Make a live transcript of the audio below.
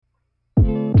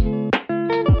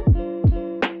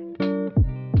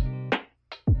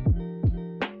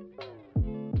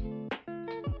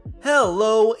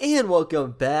Hello and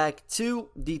welcome back to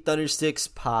the Thundersticks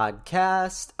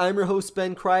podcast. I'm your host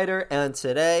Ben Kreider, and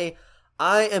today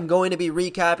I am going to be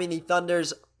recapping the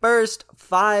Thunder's first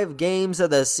 5 games of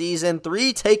the season,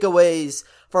 3 takeaways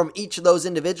from each of those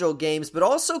individual games, but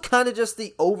also kind of just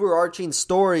the overarching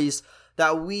stories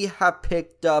that we have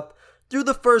picked up through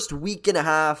the first week and a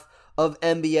half of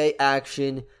NBA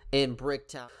action in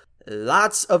Bricktown.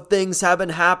 Lots of things have been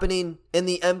happening in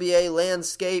the NBA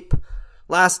landscape.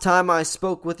 Last time I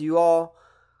spoke with you all,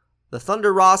 the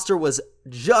Thunder roster was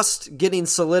just getting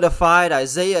solidified.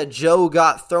 Isaiah Joe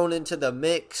got thrown into the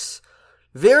mix.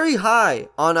 Very high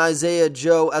on Isaiah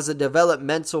Joe as a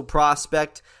developmental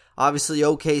prospect. Obviously,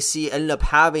 OKC ended up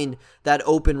having that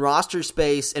open roster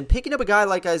space, and picking up a guy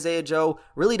like Isaiah Joe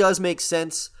really does make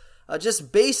sense.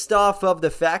 Just based off of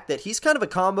the fact that he's kind of a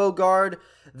combo guard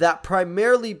that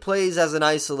primarily plays as an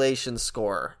isolation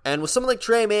scorer. And with someone like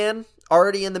Tre Mann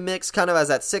already in the mix, kind of as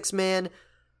that 6-man,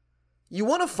 you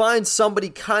want to find somebody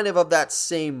kind of that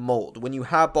same mold when you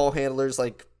have ball handlers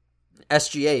like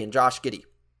SGA and Josh Giddey.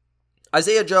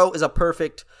 Isaiah Joe is a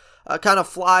perfect kind of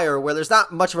flyer where there's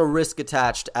not much of a risk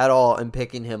attached at all in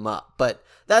picking him up. But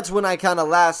that's when I kind of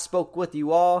last spoke with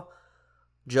you all.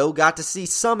 Joe got to see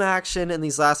some action in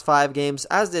these last 5 games,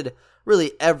 as did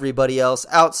really everybody else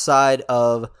outside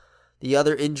of the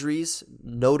other injuries,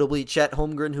 notably Chet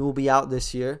Holmgren, who will be out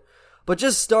this year. But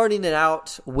just starting it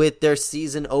out with their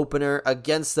season opener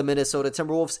against the Minnesota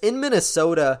Timberwolves in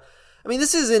Minnesota. I mean,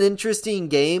 this is an interesting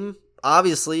game,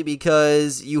 obviously,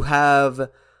 because you have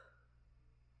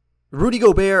Rudy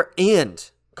Gobert and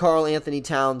Karl Anthony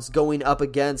Towns going up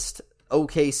against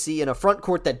OKC in a front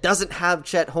court that doesn't have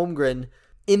Chet Holmgren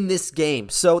in this game.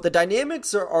 So the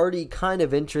dynamics are already kind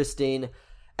of interesting,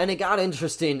 and it got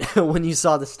interesting when you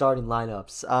saw the starting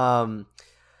lineups.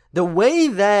 The way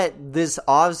that this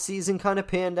offseason kind of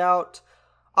panned out,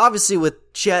 obviously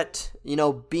with Chet,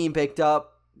 being picked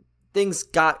up, things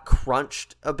got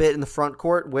crunched a bit in the front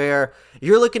court, where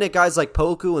you're looking at guys like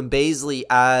Poku and Bazley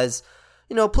as,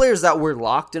 players that were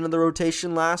locked into the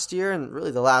rotation last year and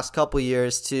really the last couple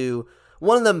years, to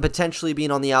one of them potentially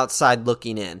being on the outside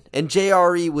looking in. And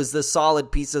JRE was the solid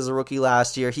piece as a rookie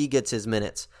last year. He gets his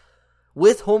minutes.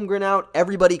 With Holmgren out,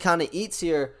 everybody kind of eats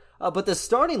here. But the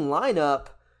starting lineup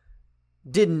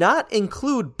did not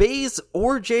include Baze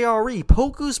or JRE.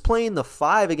 Poku's playing the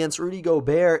 5 against Rudy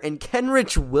Gobert, and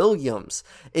Kenrich Williams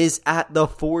is at the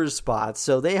 4 spot.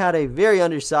 So they had a very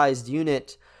undersized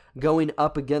unit going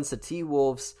up against the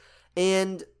T-Wolves.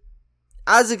 And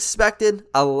as expected,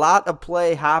 a lot of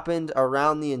play happened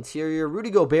around the interior.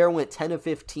 Rudy Gobert went 10 of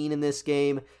 15 in this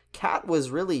game. Cat was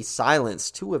really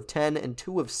silenced, 2 of 10 and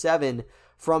 2 of 7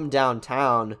 from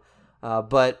downtown.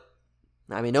 But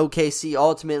OKC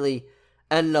ultimately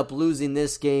ended up losing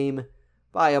this game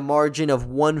by a margin of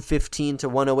 115 to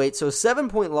 108. So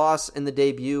 7-point loss in the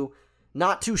debut.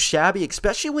 Not too shabby,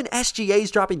 especially when SGA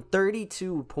is dropping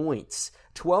 32 points.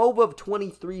 12 of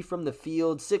 23 from the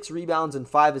field, 6 rebounds and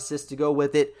 5 assists to go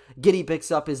with it. Giddey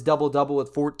picks up his double-double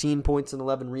with 14 points and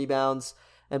 11 rebounds.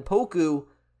 And Poku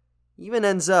even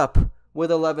ends up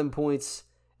with 11 points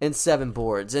and 7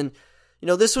 boards. And,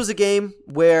 this was a game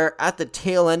where at the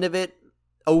tail end of it,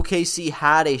 OKC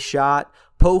had a shot.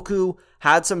 Poku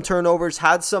had some turnovers,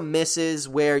 had some misses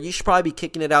where you should probably be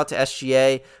kicking it out to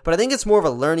SGA. But I think it's more of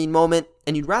a learning moment,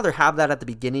 and you'd rather have that at the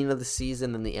beginning of the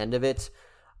season than the end of it.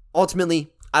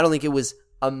 Ultimately, I don't think it was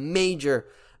a major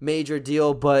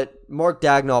deal, but Mark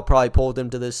Dagnall probably pulled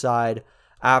him to the side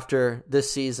after the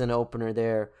season opener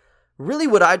there. Really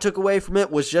what I took away from it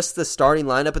was just the starting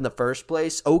lineup in the first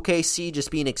place. OKC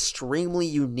just being extremely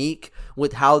unique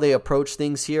with how they approach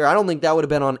things here. I don't think that would have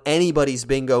been on anybody's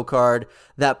bingo card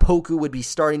that Poku would be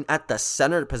starting at the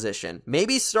center position.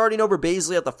 Maybe starting over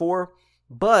Bazley at the 4,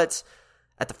 but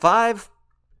at the 5,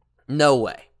 no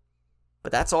way.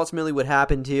 But that's ultimately what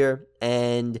happened here,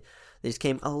 and they just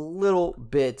came a little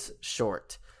bit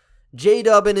short.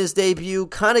 J-Dub in his debut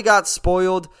kind of got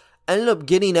spoiled, ended up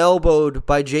getting elbowed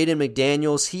by Jaden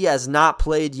McDaniels. He has not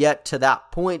played yet to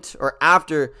that point or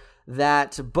after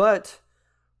that, but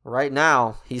right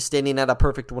now he's standing at a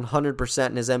perfect 100%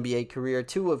 in his NBA career.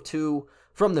 2 of 2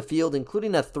 from the field,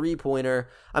 including a 3-pointer.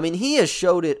 He has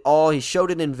showed it all. He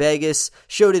showed it in Vegas,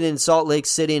 showed it in Salt Lake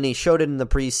City, and he showed it in the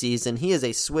preseason. He is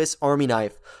a Swiss Army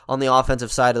knife on the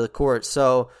offensive side of the court.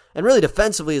 So, and really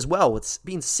defensively as well, with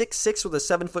being 6'6" with a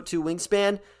 7'2"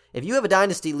 wingspan. If you have a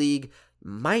dynasty league,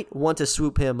 might want to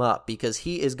swoop him up because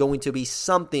he is going to be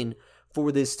something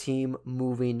for this team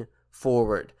moving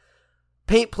forward.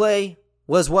 Paint play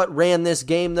was what ran this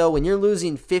game, though. When you're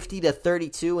losing 50 to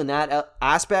 32 in that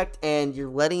aspect and you're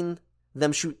letting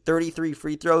them shoot 33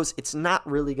 free throws, it's not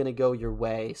really going to go your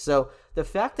way. So the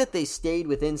fact that they stayed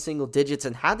within single digits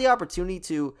and had the opportunity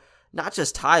to not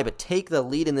just tie, but take the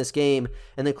lead in this game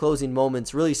in the closing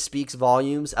moments really speaks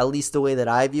volumes, at least the way that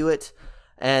I view it.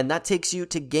 And that takes you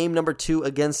to game number 2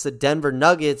 against the Denver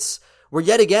Nuggets, where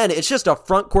yet again, it's just a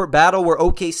front court battle where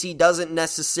OKC doesn't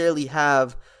necessarily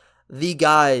have the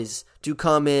guys to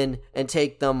come in and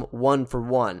take them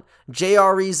 1-for-1.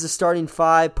 JRE's the starting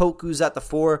 5, Poku's at the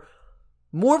 4.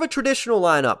 More of a traditional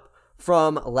lineup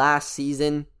from last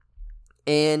season.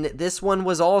 And this one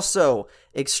was also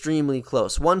extremely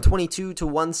close.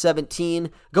 122-117,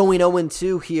 going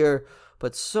 0-2 here.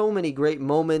 But so many great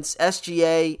moments.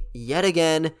 SGA, yet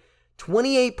again,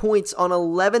 28 points on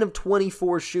 11 of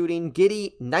 24 shooting.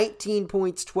 Giddey, 19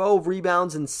 points, 12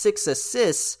 rebounds, and 6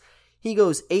 assists. He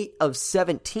goes 8 of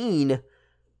 17.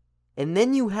 And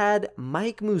then you had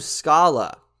Mike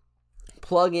Muscala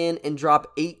plug in and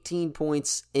drop 18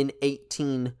 points in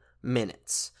 18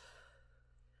 minutes.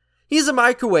 He's a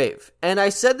microwave. And I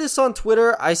said this on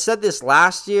Twitter. I said this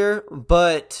last year,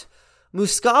 but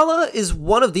Muscala is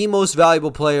one of the most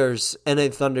valuable players in a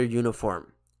Thunder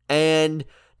uniform. And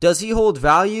does he hold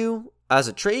value as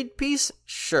a trade piece?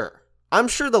 Sure. I'm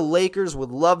sure the Lakers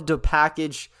would love to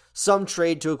package some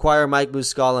trade to acquire Mike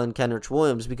Muscala and Kenrich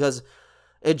Williams because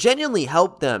it genuinely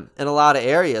helped them in a lot of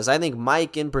areas. I think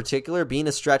Mike in particular, being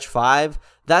a stretch 5,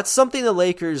 that's something the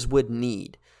Lakers would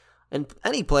need. And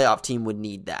any playoff team would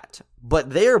need that. But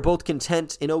they are both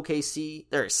content in OKC.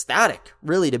 They're ecstatic,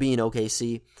 really, to be in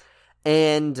OKC.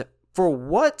 And for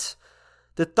what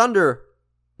the Thunder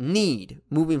need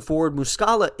moving forward,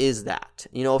 Muscala is that.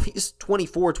 You know, if he's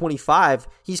 24, 25,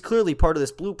 he's clearly part of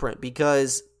this blueprint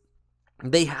because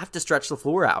they have to stretch the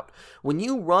floor out. When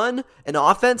you run an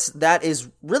offense that is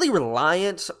really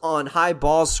reliant on high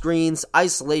ball screens,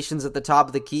 isolations at the top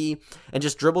of the key, and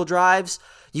just dribble drives,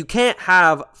 you can't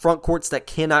have front courts that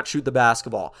cannot shoot the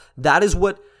basketball. That is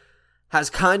what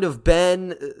has kind of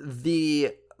been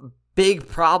the big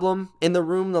problem in the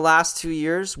room the last 2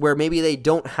 years, where maybe they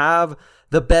don't have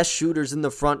the best shooters in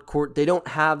the front court. They don't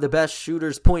have the best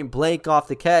shooters point blank off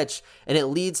the catch, and it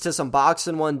leads to some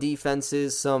box-and-one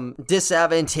defenses, some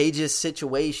disadvantageous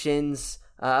situations.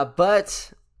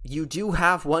 But you do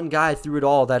have one guy through it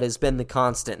all that has been the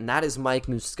constant, and that is Mike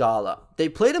Muscala. They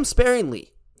played him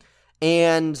sparingly,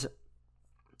 and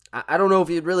I don't know if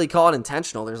you'd really call it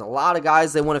intentional. There's a lot of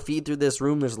guys they want to feed through this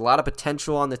room. There's a lot of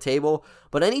potential on the table.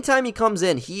 But anytime he comes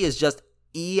in, he is just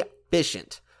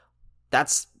efficient.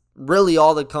 That's really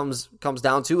all that comes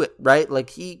down to it, right?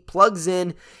 Like, he plugs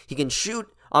in. He can shoot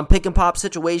on pick and pop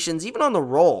situations, even on the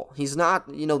roll. He's not,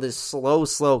 this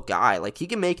slow guy. Like, he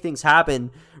can make things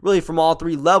happen really from all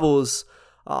 3 levels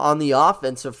on the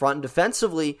offensive front. And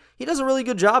defensively, he does a really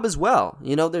good job as well.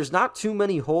 There's not too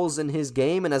many holes in his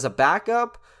game. And as a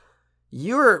backup,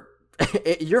 you're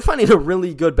finding a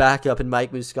really good backup in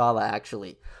Mike Muscala,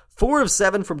 actually. 4 of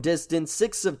 7 from distance,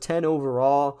 6 of 10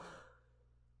 overall.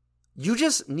 You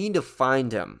just need to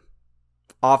find him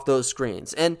off those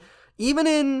screens. And even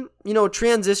in, a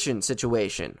transition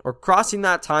situation or crossing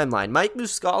that timeline, Mike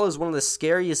Muscala is one of the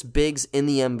scariest bigs in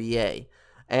the NBA.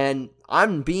 And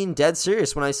I'm being dead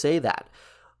serious when I say that.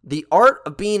 The art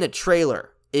of being a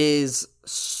trailer is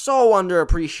so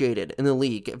underappreciated in the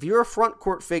league. If you're a front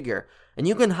court figure and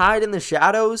you can hide in the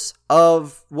shadows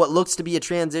of what looks to be a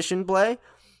transition play,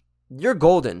 you're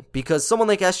golden, because someone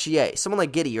like SGA, someone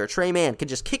like Giddey, or Trey Mann can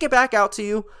just kick it back out to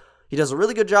you. He does a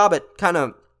really good job at kind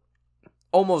of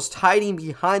almost hiding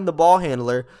behind the ball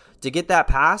handler to get that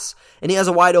pass, and he has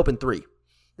a wide open 3.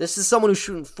 This is someone who's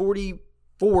shooting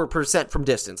 44% from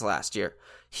distance last year.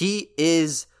 He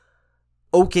is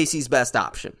OKC's best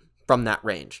option from that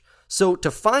range. So to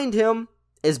find him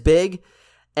is big.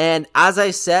 And as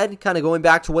I said, kind of going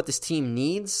back to what this team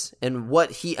needs and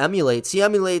what he emulates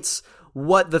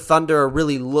what the Thunder are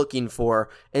really looking for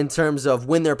in terms of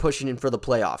when they're pushing in for the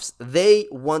playoffs. They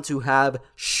want to have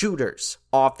shooters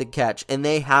off the catch, and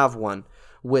they have one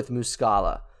with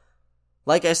Muscala.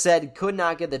 Like I said, could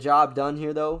not get the job done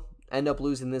here, though. End up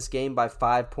losing this game by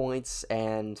 5 points,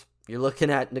 and you're looking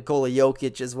at Nikola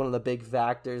Jokic as one of the big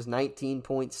factors. 19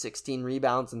 points, 16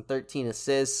 rebounds, and 13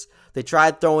 assists. They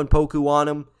tried throwing Poku on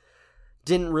him.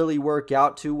 Didn't really work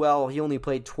out too well. He only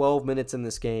played 12 minutes in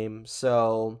this game,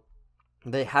 so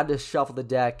they had to shuffle the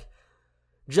deck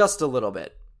just a little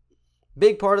bit.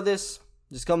 Big part of this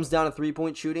just comes down to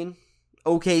 3-point shooting.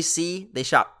 OKC, they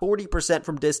shot 40%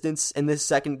 from distance in this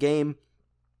second game.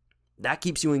 That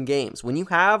keeps you in games. When you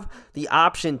have the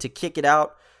option to kick it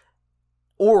out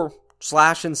or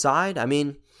slash inside,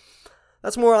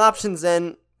 that's more options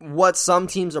than what some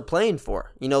teams are playing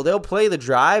for. They'll play the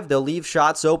drive, they'll leave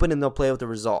shots open, and they'll play with the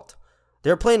result.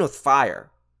 They're playing with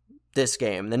fire this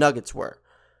game, the Nuggets were.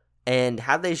 And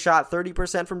had they shot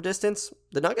 30% from distance,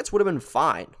 the Nuggets would have been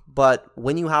fine. But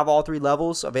when you have all three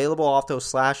levels available off those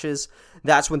slashes,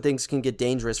 that's when things can get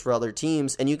dangerous for other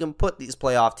teams, and you can put these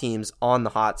playoff teams on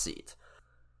the hot seat.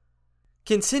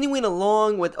 Continuing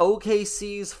along with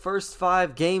OKC's first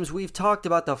 5 games, we've talked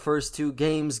about the first 2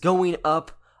 games going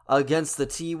up against the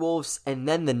T-Wolves and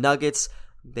then the Nuggets.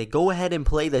 They go ahead and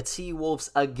play the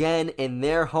T-Wolves again in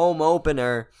their home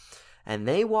opener, and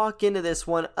they walk into this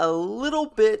one a little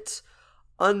bit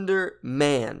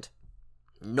undermanned.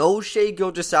 No Shai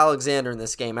Gilgeous-Alexander in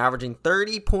this game, averaging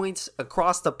 30 points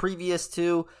across the previous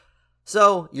 2.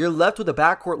 So you're left with a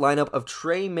backcourt lineup of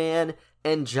Tre Mann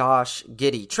and Josh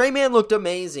Giddey. Tre Mann looked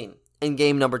amazing in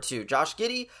game number 2. Josh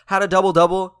Giddey had a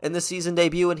double-double in the season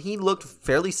debut, and he looked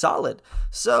fairly solid.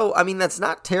 So, that's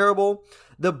not terrible.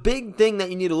 The big thing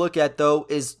that you need to look at, though,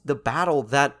 is the battle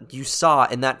that you saw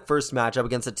in that first matchup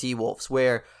against the T-Wolves,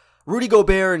 where Rudy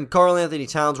Gobert and Karl-Anthony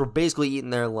Towns were basically eating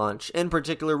their lunch. In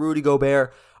particular, Rudy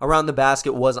Gobert around the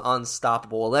basket was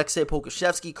unstoppable. Aleksej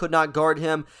Pokusevski could not guard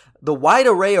him. The wide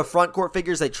array of frontcourt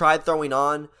figures they tried throwing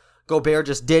on Gobert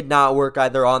just did not work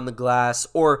either on the glass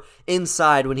or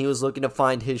inside when he was looking to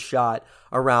find his shot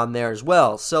around there as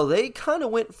well. So they kind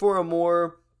of went for a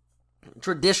more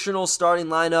traditional starting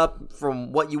lineup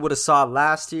from what you would have saw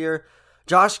last year.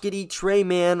 Josh Giddey, Tre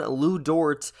Mann, Lu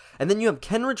Dort, and then you have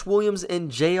Kenrich Williams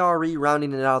and JRE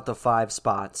rounding it out the 5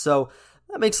 spot. So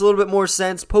that makes a little bit more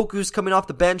sense. Poku's coming off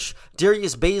the bench,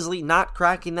 Darius Bazley not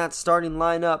cracking that starting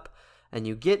lineup, and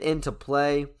you get into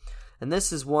play. And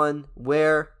this is one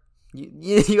where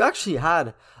you actually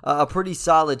had a pretty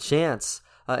solid chance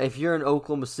if you're in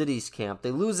Oklahoma City's camp.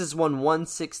 They lose this one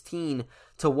 116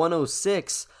 to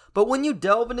 106. But when you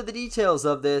delve into the details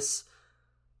of this,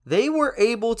 they were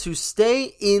able to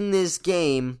stay in this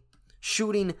game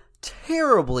shooting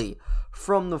terribly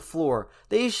from the floor.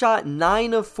 They shot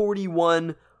 9 of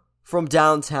 41 from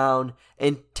downtown,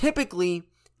 and typically,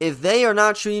 if they are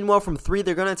not shooting well from 3,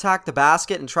 they're going to attack the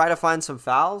basket and try to find some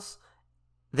fouls.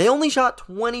 They only shot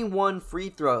 21 free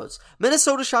throws.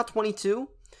 Minnesota shot 22,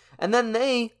 and then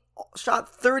they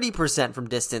shot 30% from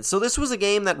distance. So this was a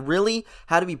game that really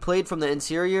had to be played from the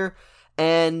interior,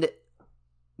 and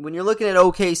when you're looking at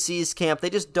OKC's camp, they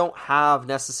just don't have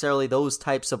necessarily those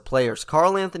types of players.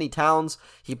 Karl-Anthony Towns,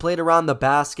 he played around the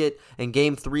basket in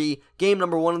game 3. Game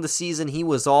number 1 of the season, he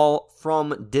was all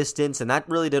from distance, and that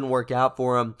really didn't work out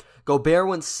for him. Gobert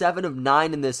went 7 of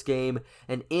 9 in this game,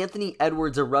 and Anthony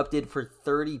Edwards erupted for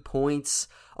 30 points.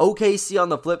 OKC on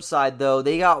the flip side, though,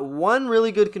 they got one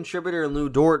really good contributor in Lu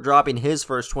Dort dropping his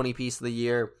first 20 piece of the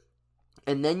year.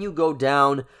 And then you go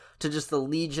down to just the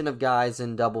legion of guys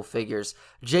in double figures.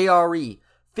 JRE,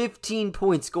 15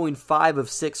 points, going 5 of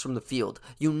 6 from the field.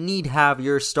 You need to have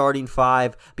your starting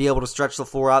 5 be able to stretch the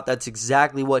floor out. That's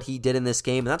exactly what he did in this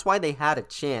game, and that's why they had a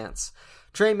chance.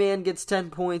 Tre Mann gets 10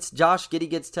 points, Josh Giddey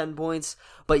gets 10 points,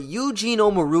 but Eugene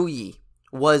Omoruyi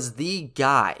was the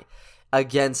guy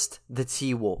against the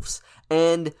T-Wolves.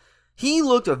 And he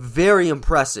looked very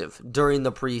impressive during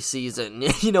the preseason.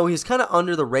 He's kind of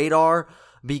under the radar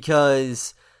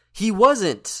because he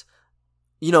wasn't,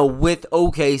 with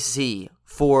OKC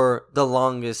for the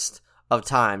longest of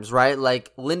times, right?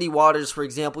 Like Lindy Waters, for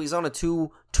example, he's on a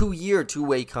two-year,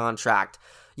 two-way contract.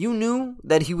 You knew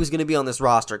that he was going to be on this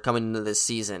roster coming into this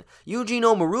season. Eugene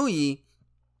Omoruyi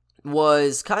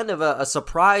was kind of a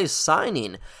surprise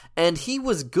signing, and he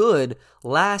was good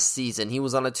last season. He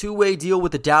was on a two-way deal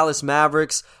with the Dallas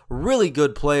Mavericks, really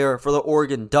good player for the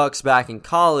Oregon Ducks back in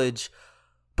college,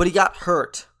 but he got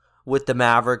hurt with the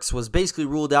Mavericks, was basically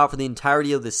ruled out for the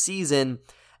entirety of the season,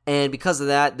 and because of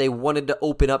that, they wanted to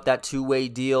open up that two-way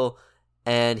deal,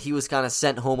 and he was kind of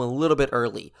sent home a little bit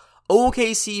early.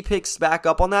 OKC picks back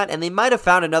up on that, and they might have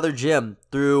found another gem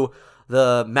through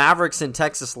the Mavericks and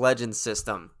Texas Legends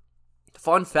system.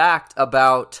 Fun fact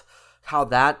about how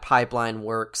that pipeline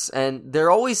works, and there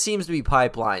always seems to be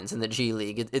pipelines in the G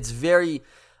League. It's very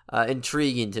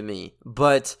intriguing to me,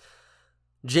 but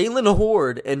Jalen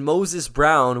Horde and Moses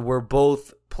Brown were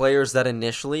both players that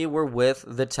initially were with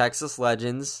the Texas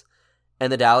Legends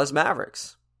and the Dallas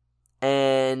Mavericks.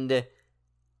 And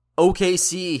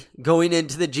OKC, going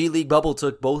into the G League bubble,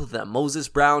 took both of them. Moses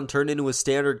Brown turned into a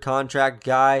standard contract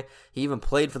guy. He even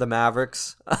played for the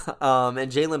Mavericks.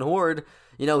 And Jalen Horde,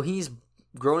 he's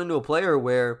grown into a player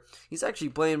where he's actually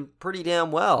playing pretty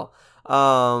damn well.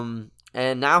 And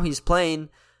now he's playing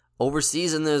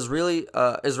overseas in the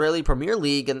Israeli Premier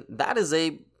League, and that is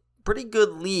a pretty good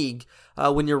league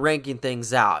when you're ranking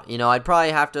things out. I'd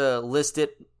probably have to list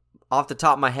it off the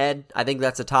top of my head. I think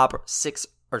that's a top 6th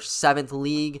or 7th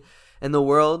league in the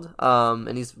world,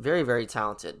 and he's very, very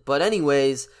talented. But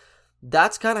anyways,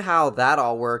 that's kind of how that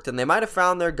all worked, and they might have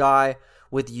found their guy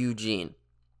with Eugene.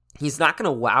 He's not going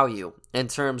to wow you in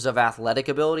terms of athletic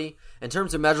ability. In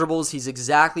terms of measurables, he's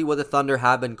exactly what the Thunder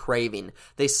have been craving.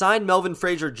 They signed Melvin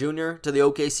Frazier Jr. to the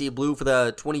OKC Blue for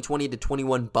the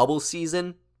 2020-21 bubble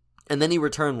season, and then he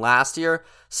returned last year,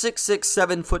 6'6",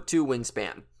 7'2"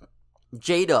 wingspan.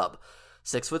 J-Dub,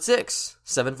 6'6",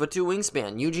 7'2"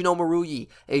 wingspan. Eugene Omoruyi,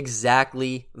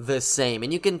 exactly the same.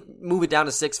 And you can move it down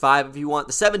to 6'5" if you want.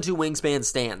 The 7'2" wingspan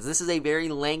stands. This is a very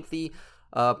lengthy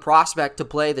prospect to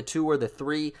play the 2 or the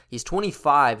 3. He's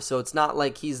 25, so it's not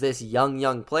like he's this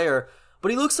young player,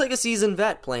 but he looks like a seasoned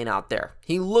vet playing out there.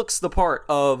 He looks the part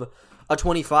of a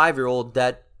 25-year-old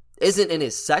that isn't in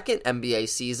his 2nd NBA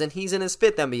season. He's in his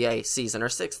 5th NBA season or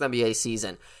 6th NBA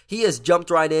season. He has jumped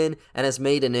right in and has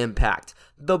made an impact.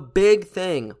 The big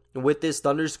thing with this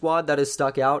Thunder squad that has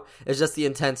stuck out is just the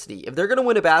intensity. If they're going to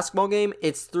win a basketball game,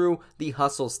 it's through the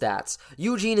hustle stats.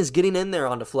 Eugene is getting in there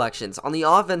on deflections. On the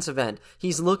offensive end,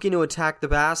 he's looking to attack the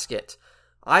basket.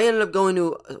 I ended up going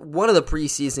to one of the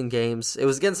preseason games. It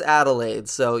was against Adelaide,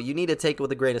 so you need to take it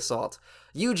with a grain of salt.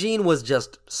 Eugene was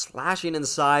just slashing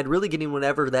inside, really getting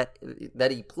whatever that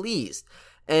he pleased.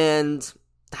 And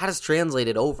that has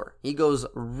translated over. He goes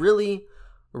really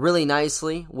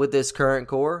nicely with this current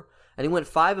core. And he went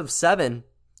 5 of 7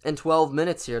 in 12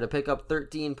 minutes here to pick up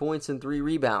 13 points and 3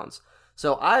 rebounds.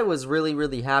 So I was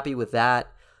really happy with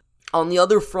that. On the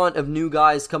other front of new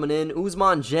guys coming in,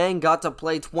 Ousmane Dieng got to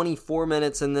play 24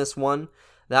 minutes in this one.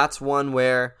 That's one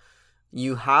where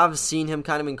you have seen him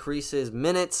kind of increase his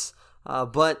minutes,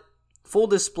 but full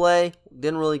display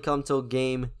didn't really come till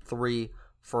game 3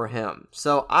 for him.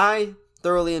 So I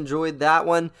thoroughly enjoyed that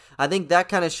one. I think that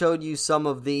kind of showed you some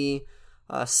of the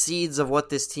seeds of what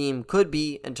this team could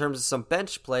be in terms of some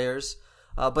bench players.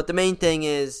 But the main thing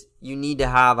is you need to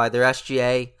have either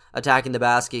SGA attacking the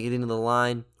basket, getting to the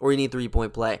line, or you need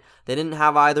 3-point play. They didn't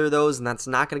have either of those, and that's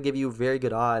not going to give you very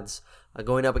good odds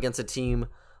going up against a team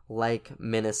like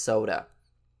Minnesota.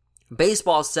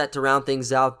 Baseball's set to round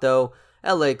things out, though.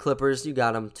 LA Clippers, you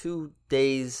got them 2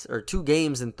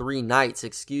 games and 3 nights,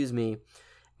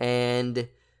 and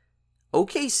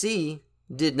OKC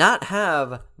did not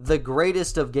have the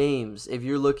greatest of games if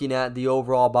you're looking at the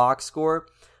overall box score,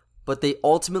 but they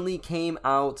ultimately came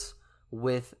out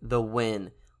with the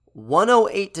win.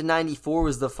 108-94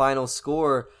 was the final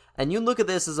score, and you look at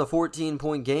this as a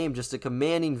 14-point game, just a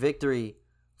commanding victory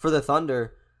for the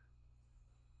Thunder.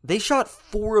 They shot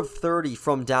 4 of 30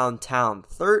 from downtown,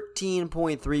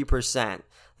 13.3%.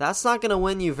 That's not going to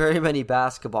win you very many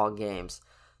basketball games.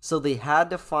 So they had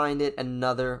to find it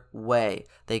another way.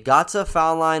 They got to a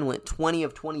foul line, went 20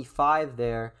 of 25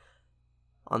 there.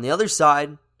 On the other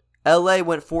side, LA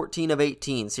went 14 of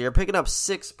 18. So you're picking up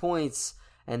 6 points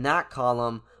in that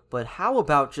column. But how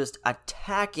about just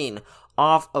attacking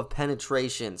off of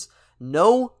penetrations?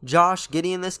 No Josh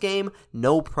Giddey in this game,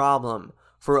 no problem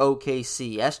for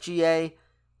OKC. SGA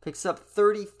picks up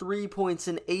 33 points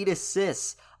and 8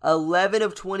 assists, 11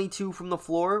 of 22 from the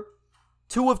floor,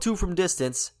 2 of 2 from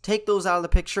distance. Take those out of the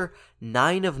picture,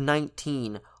 9 of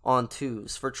 19 on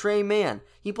twos. For Tre Mann,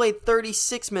 he played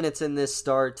 36 minutes in this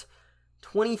start,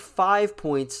 25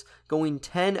 points, going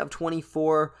 10 of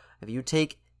 24. If you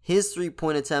take his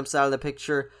 3-point attempts out of the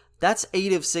picture, that's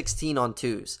 8 of 16 on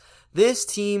twos. This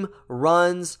team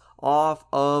runs off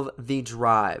of the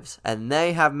drives, and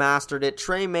they have mastered it.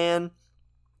 Tre Mann,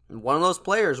 one of those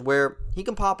players where he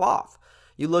can pop off.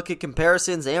 You look at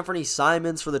comparisons, Anthony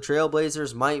Simons for the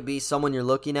Trailblazers might be someone you're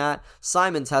looking at.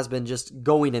 Simons has been just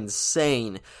going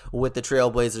insane with the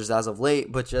Trailblazers as of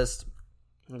late, but just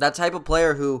that type of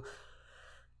player who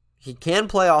he can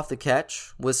play off the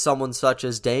catch with someone such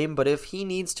as Dame, but if he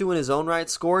needs to in his own right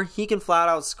score, he can flat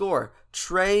out score.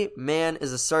 Tre Mann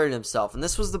is asserting himself, and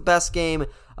this was the best game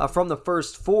from the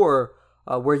first 4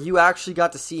 where you actually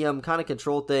got to see him kind of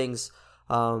control things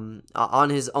on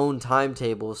his own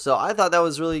timetable. So I thought that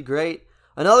was really great.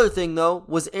 Another thing, though,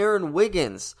 was Aaron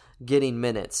Wiggins getting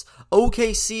minutes.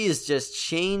 OKC is just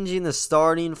changing the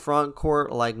starting front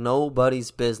court like nobody's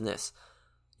business.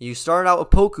 You started out with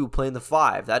Poku playing the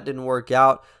 5. That didn't work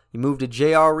out. You moved to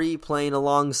JRE playing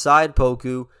alongside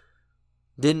Poku.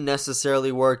 Didn't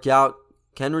necessarily work out.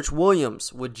 Kenrich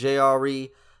Williams with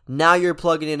JRE. Now you're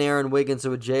plugging in Aaron Wiggins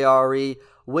with JRE.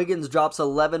 Wiggins drops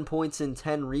 11 points and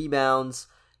 10 rebounds.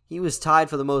 He was tied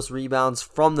for the most rebounds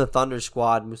from the Thunder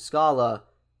squad. Muscala,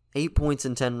 8 points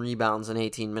and 10 rebounds in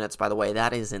 18 minutes, by the way.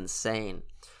 That is insane.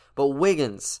 But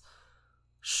Wiggins,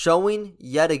 showing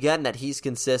yet again that he's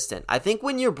consistent. I think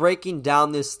when you're breaking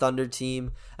down this Thunder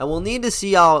team, and we'll need to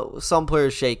see how some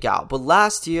players shake out, but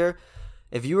last year,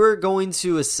 if you were going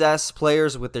to assess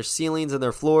players with their ceilings and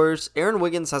their floors, Aaron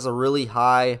Wiggins has a really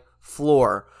high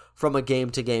floor from a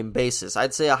game-to-game basis.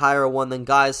 I'd say a higher one than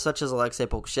guys such as Aleksej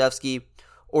Pokusevski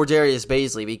or Darius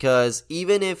Bazley, because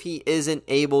even if he isn't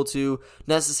able to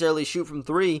necessarily shoot from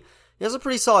three, he has a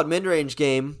pretty solid mid-range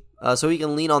game, so he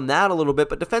can lean on that a little bit,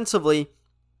 but defensively,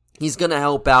 he's going to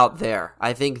help out there.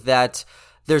 I think that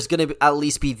there's going to at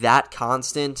least be that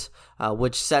constant,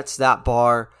 which sets that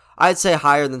bar, I'd say,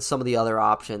 higher than some of the other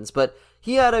options. But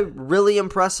he had a really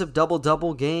impressive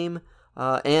double-double game,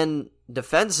 and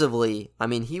defensively, I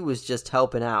mean, he was just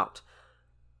helping out.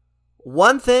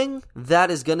 One thing that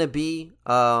is going to be,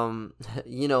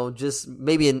 just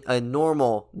maybe a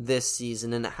normal this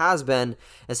season, and it has been,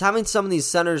 is having some of these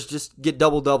centers just get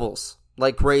double-doubles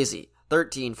like crazy.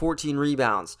 13, 14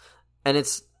 rebounds. And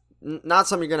it's not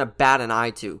something you're going to bat an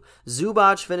eye to.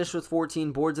 Zubac finished with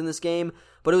 14 boards in this game,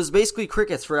 but it was basically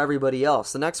crickets for everybody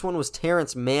else. The next one was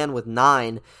Terrence Mann with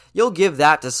 9. You'll give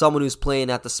that to someone who's playing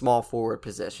at the small forward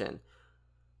position.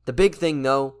 The big thing,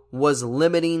 though, was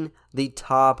limiting the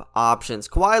top options.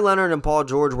 Kawhi Leonard and Paul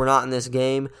George were not in this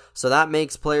game, so that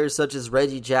makes players such as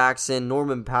Reggie Jackson,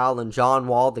 Norman Powell, and John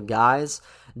Wall the guys.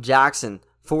 Jackson,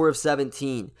 4 of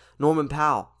 17. Norman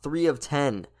Powell, 3 of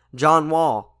 10. John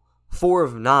Wall, 4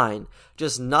 of 9.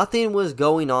 Just nothing was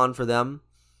going on for them,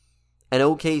 and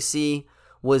OKC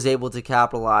was able to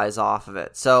capitalize off of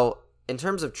it. So, in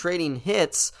terms of trading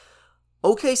hits,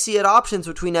 OKC had options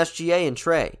between SGA and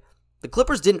Trey. The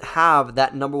Clippers didn't have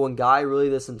that number one guy really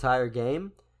this entire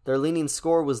game. Their leading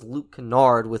scorer was Luke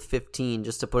Kennard with 15,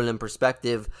 just to put it in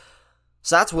perspective.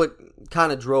 So that's what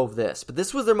kind of drove this. But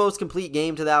this was their most complete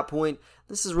game to that point.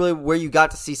 This is really where you got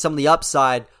to see some of the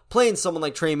upside playing someone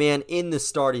like Tre Mann in the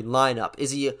starting lineup. Is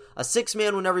he a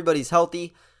six-man when everybody's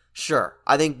healthy? Sure.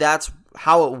 I think that's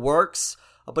how it works.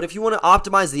 But if you want to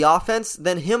optimize the offense,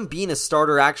 then him being a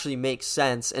starter actually makes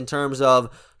sense in terms of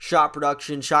shot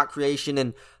production, shot creation,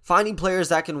 and finding players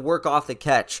that can work off the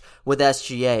catch with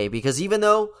SGA. Because even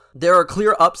though there are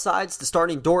clear upsides to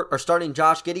starting Dort or starting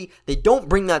Josh Giddey, they don't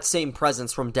bring that same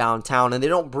presence from downtown, and they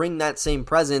don't bring that same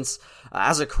presence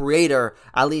as a creator,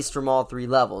 at least from all three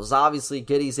levels. Obviously,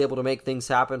 Giddey's able to make things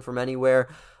happen from anywhere.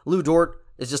 Lou Dort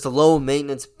is just a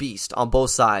low-maintenance beast on both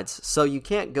sides, so you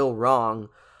can't go wrong.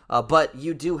 But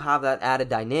you do have that added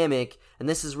dynamic, and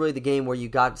this is really the game where you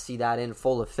got to see that in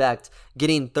full effect,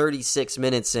 getting 36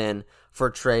 minutes in for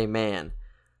Tre Mann.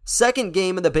 Second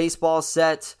game of the baseball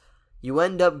set, you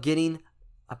end up getting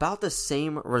about the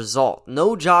same result.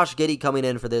 No Josh Giddey coming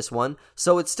in for this one,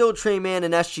 so it's still Tre Mann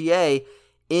and SGA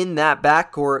in that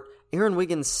backcourt. Aaron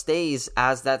Wiggins stays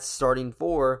as that starting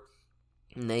four,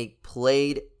 and they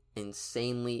played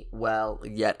insanely well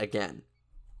yet again.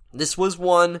 This was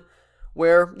one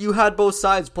where you had both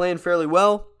sides playing fairly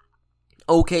well.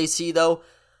 OKC, though,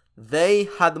 they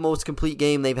had the most complete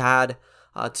game they've had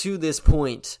to this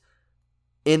point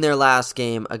in their last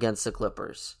game against the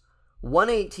Clippers.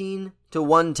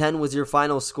 118-110 was your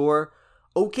final score.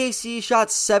 OKC shot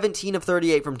 17 of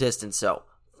 38 from distance, so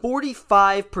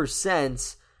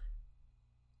 45%.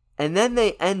 And then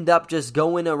they end up just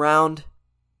going around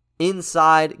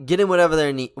inside, getting whatever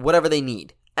they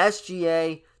need.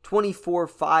 SGA, 24,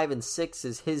 5, and 6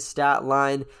 is his stat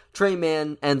line. Tre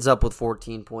Mann ends up with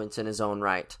 14 points in his own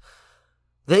right.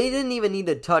 They didn't even need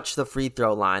to touch the free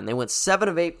throw line. They went 7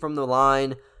 of 8 from the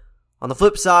line. On the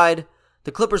flip side,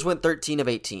 the Clippers went 13 of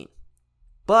 18.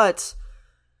 But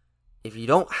if you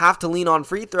don't have to lean on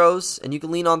free throws and you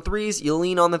can lean on threes, you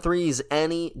lean on the threes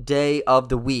any day of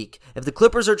the week. If the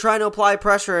Clippers are trying to apply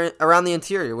pressure around the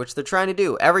interior, which they're trying to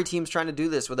do, every team's trying to do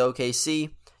this with OKC,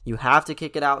 you have to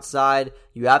kick it outside.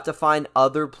 You have to find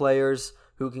other players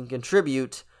who can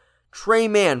contribute. Tre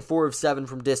Mann, 4 of 7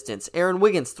 from distance. Aaron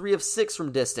Wiggins, 3 of 6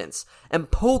 from distance. And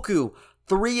Poku,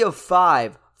 3 of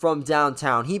 5 from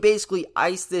downtown. He basically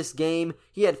iced this game.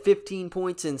 He had 15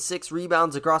 points and 6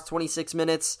 rebounds across 26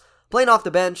 minutes. Playing off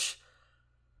the bench.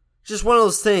 Just one of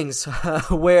those things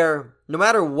where no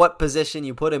matter what position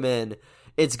you put him in,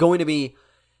 it's going to be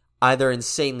either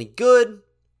insanely good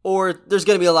or there's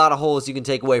going to be a lot of holes you can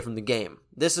take away from the game.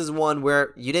 This is one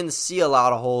where you didn't see a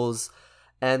lot of holes,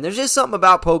 and there's just something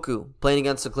about Poku playing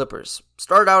against the Clippers.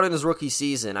 Started out in his rookie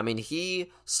season. I mean,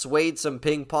 he swayed some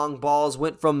ping pong balls,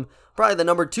 went from probably the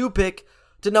number 2 pick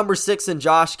to number 6 in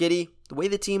Josh Giddey. The way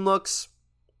the team looks,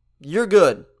 you're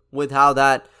good with how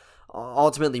that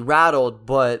ultimately rattled,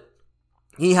 but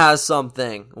he has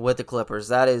something with the Clippers.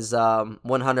 That is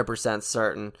 100%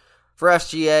 certain. For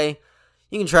SGA,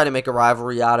 you can try to make a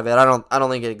rivalry out of it. I don't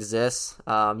think it exists.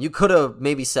 You could have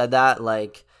maybe said that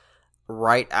like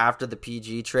right after the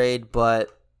PG trade,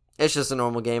 but it's just a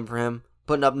normal game for him.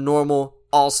 Putting up normal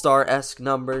all-star-esque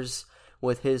numbers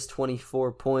with his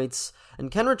 24 points. And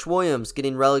Kenrich Williams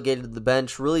getting relegated to the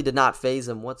bench really did not faze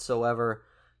him whatsoever.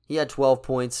 He had 12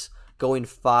 points, going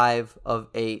 5 of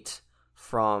 8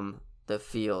 from the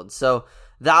field. So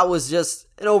that was just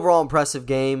an overall impressive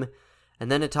game.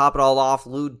 And then to top it all off,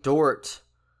 Lu Dort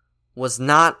was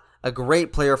not a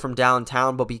great player from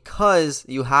downtown, but because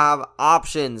you have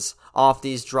options off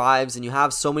these drives and you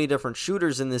have so many different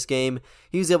shooters in this game,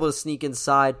 he was able to sneak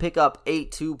inside, pick up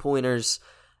 8 2-pointers,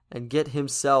 and get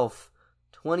himself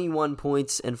 21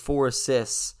 points and 4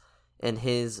 assists in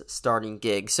his starting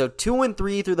gig. So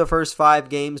 2-3 through the first 5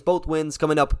 games, both wins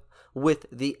coming up with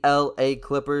the LA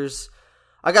Clippers.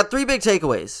 I got 3 big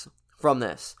takeaways from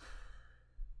this.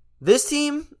 This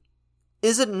team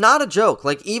is not a joke.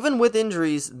 Like, even with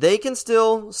injuries, they can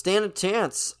still stand a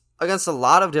chance against a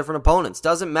lot of different opponents.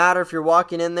 Doesn't matter if you're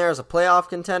walking in there as a playoff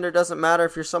contender. Doesn't matter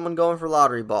if you're someone going for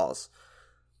lottery balls.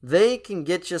 They can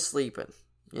get you sleeping.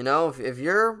 You know, if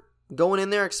you're going in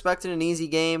there expecting an easy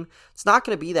game, it's not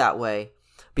going to be that way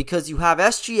because you have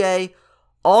SGA,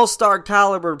 all-star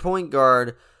caliber point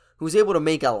guard, who's able to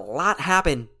make a lot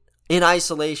happen in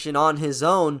isolation on his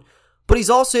own, but he's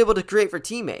also able to create for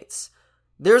teammates.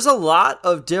 There's a lot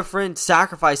of different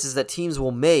sacrifices that teams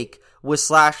will make with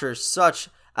slashers such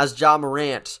as Ja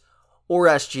Morant or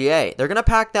SGA. They're going to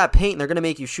pack that paint and they're going to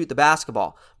make you shoot the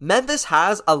basketball. Memphis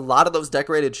has a lot of those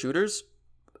decorated shooters,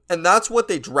 and that's what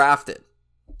they drafted.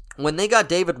 When they got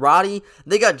David Roddy,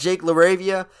 they got Jake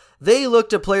LaRavia, they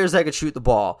looked at players that could shoot the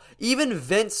ball. Even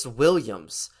Vince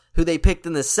Williams, who they picked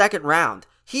in the second round,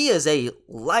 he is a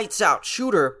lights-out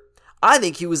shooter. I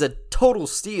think he was a total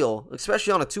steal,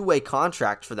 especially on a 2-way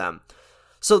contract for them.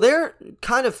 So they're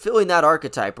kind of filling that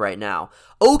archetype right now.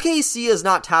 OKC has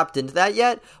not tapped into that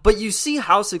yet, but you see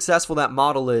how successful that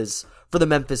model is for the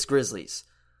Memphis Grizzlies.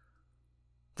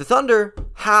 The Thunder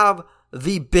have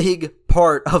the big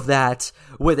part of that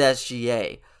with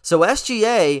SGA. So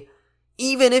SGA,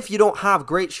 even if you don't have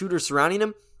great shooters surrounding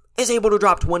him, is able to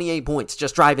drop 28 points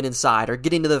just driving inside or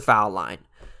getting to the foul line.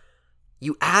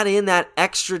 You add in that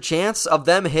extra chance of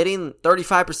them hitting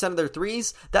 35% of their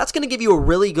threes, that's going to give you a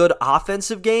really good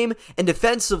offensive game, and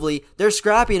defensively, they're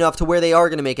scrappy enough to where they are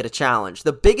going to make it a challenge.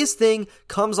 The biggest thing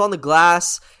comes on the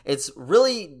glass. It's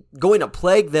really going to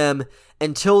plague them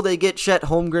until they get Chet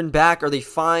Holmgren back or they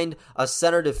find a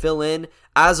center to fill in.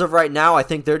 As of right now, I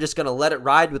think they're just going to let it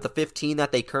ride with the 15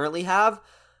 that they currently have.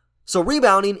 So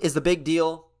rebounding is the big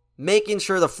deal. Making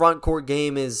sure the front court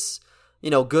game is,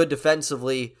 good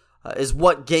defensively is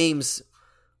what games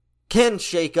can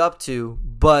shake up to.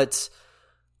 But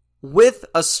with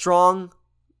a strong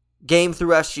game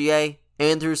through SGA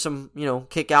and through some,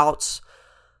 kickouts,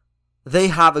 they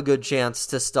have a good chance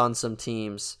to stun some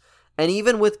teams. And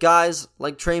even with guys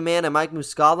like Trey Mann and Mike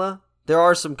Muscala, there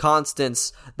are some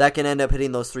constants that can end up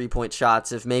hitting those 3-point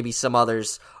shots if maybe some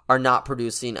others are not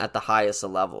producing at the highest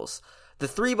of levels. The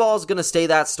 3 ball is going to stay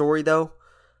that story, though.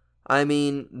 I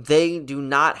mean, they do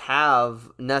not have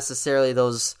necessarily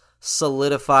those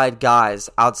solidified guys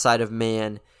outside of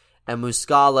Mann and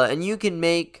Muscala, and you can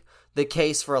make the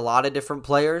case for a lot of different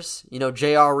players.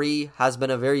 JRE has been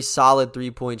a very solid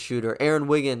 3-point shooter. Aaron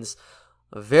Wiggins,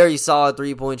 a very solid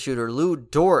 3-point shooter. Lu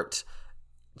Dort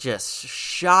just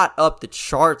shot up the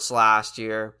charts last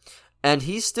year, and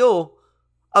he's still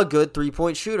a good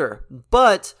 3-point shooter.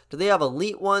 But do they have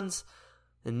elite ones?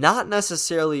 Not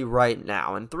necessarily right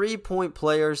now. And 3-point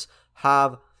players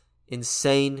have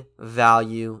insane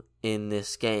value in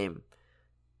this game.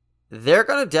 They're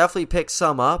going to definitely pick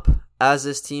some up as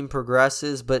this team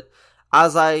progresses, but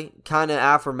as I kind of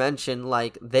aforementioned,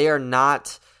 they are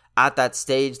not at that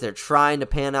stage. They're trying to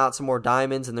pan out some more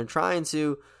diamonds, and they're trying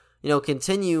to,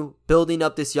 continue building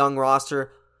up this young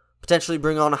roster, potentially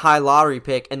bring on a high lottery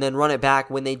pick, and then run it back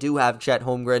when they do have Chet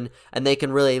Holmgren, and they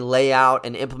can really lay out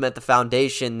and implement the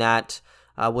foundation that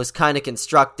was kind of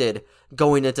constructed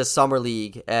going into Summer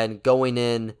League and going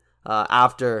in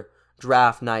after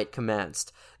draft night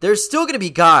commenced. There's still going to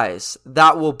be guys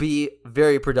that will be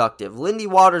very productive. Lindy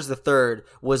Waters III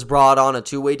was brought on a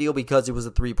 2-way deal because he was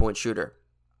a 3-point shooter.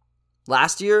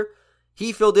 Last year,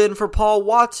 he filled in for Paul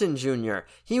Watson Jr.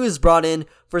 He was brought in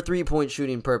for 3-point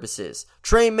shooting purposes.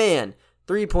 Trey Mann,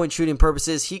 3-point shooting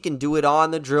purposes. He can do it on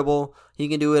the dribble. He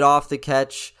can do it off the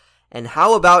catch. And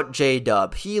how about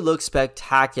J-Dub? He looked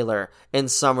spectacular in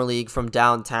Summer League from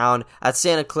downtown. At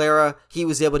Santa Clara, he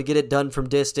was able to get it done from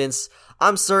distance.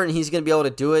 I'm certain he's going to be able to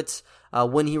do it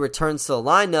when he returns to the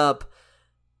lineup.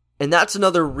 And that's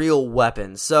another real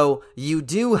weapon. So you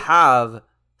do have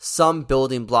some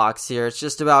building blocks here. It's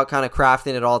just about kind of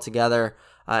crafting it all together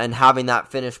and having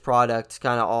that finished product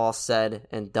kind of all said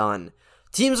and done.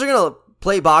 Teams are going to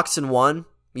play box and one.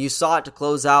 You saw it to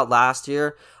close out last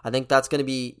year. I think that's going to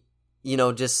be,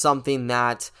 just something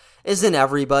that isn't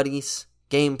everybody's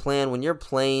game plan. When you're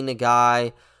playing a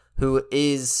guy who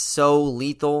is so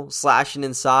lethal, slashing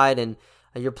inside, and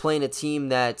you're playing a team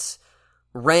that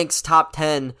ranks top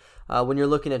 10 when you're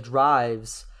looking at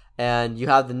drives, and you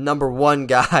have the number one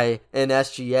guy in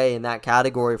SGA in that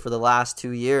category for the last 2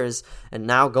 years, and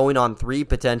now going on 3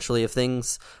 potentially if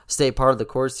things stay part of the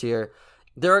course here.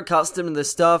 They're accustomed to this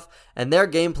stuff, and they're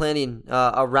game planning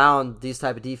around these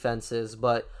type of defenses,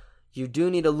 but you do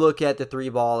need to look at the 3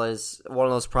 ball as one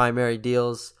of those primary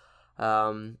deals.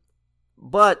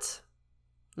 But,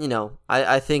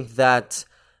 I think that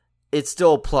it's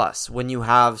still a plus when you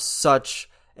have such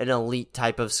an elite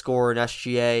type of scorer in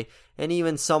SGA, and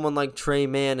even someone like Tre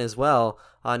Mann as well,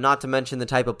 not to mention the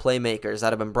type of playmakers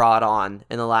that have been brought on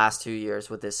in the last 2 years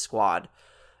with this squad.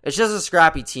 It's just a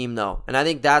scrappy team, though, and I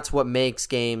think that's what makes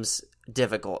games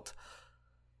difficult.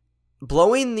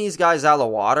 Blowing these guys out of the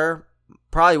water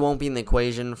probably won't be in the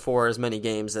equation for as many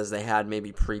games as they had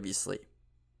maybe previously.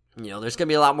 There's going to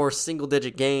be a lot more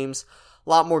single-digit games, a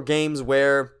lot more games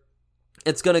where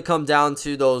it's going to come down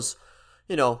to those,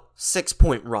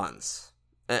 6-point runs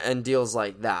and deals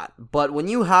like that. But when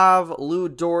you have Lu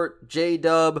Dort,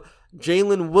 J-Dub,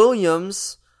 Jalen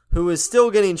Williams, who is still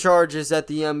getting charges at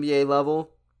the NBA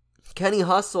level, Kenny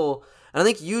Hustle, and I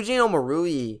think Eugene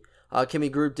Omoruyi can be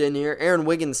grouped in here, Aaron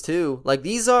Wiggins too.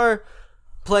 These are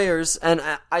players, and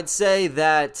I'd say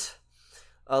that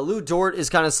Lu Dort is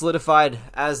kind of solidified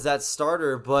as that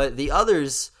starter, but the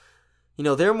others,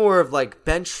 they're more of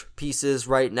bench pieces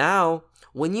right now.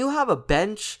 When you have a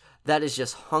bench that is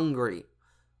just hungry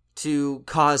to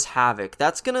cause havoc,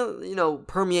 that's going to,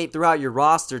 permeate throughout your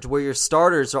roster to where your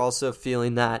starters are also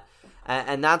feeling that,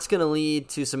 and that's going to lead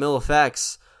to some ill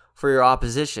effects for your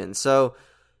opposition. So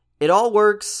it all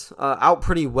works out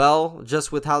pretty well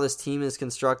just with how this team is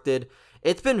constructed.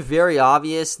 It's been very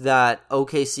obvious that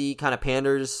OKC kind of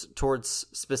panders towards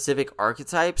specific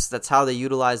archetypes. That's how they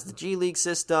utilize the G League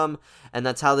system, and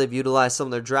that's how they've utilized some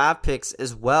of their draft picks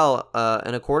as well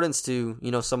in accordance to,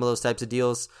 some of those types of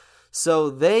deals. So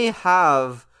they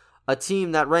have a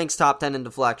team that ranks top 10 in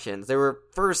deflections. They were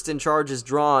first in charges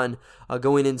drawn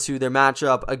going into their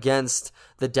matchup against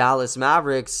the Dallas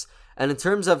Mavericks. And in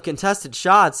terms of contested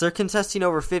shots, they're contesting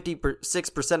over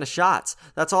 56% of shots.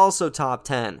 That's also top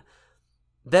 10.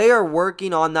 They are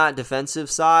working on that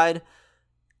defensive side,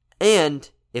 and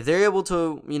if they're able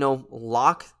to,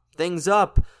 lock things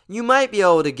up, you might be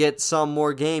able to get some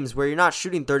more games where you're not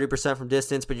shooting 30% from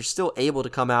distance, but you're still able to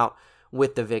come out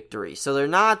with the victory. So they're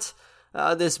not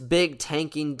this big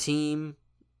tanking team.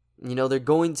 They're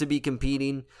going to be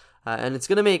competing, and it's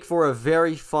going to make for a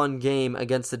very fun game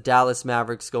against the Dallas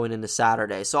Mavericks going into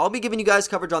Saturday. So I'll be giving you guys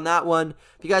coverage on that one.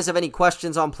 If you guys have any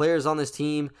questions on players on this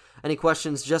team, any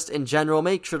questions just in general,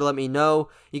 make sure to let me know.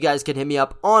 You guys can hit me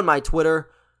up on my Twitter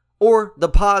or the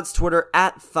pod's Twitter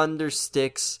at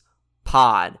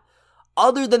ThundersticksPod.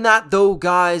 Other than that, though,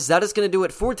 guys, that is going to do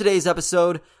it for today's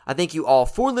episode. I thank you all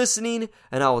for listening,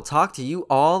 and I will talk to you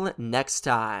all next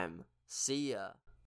time. See ya.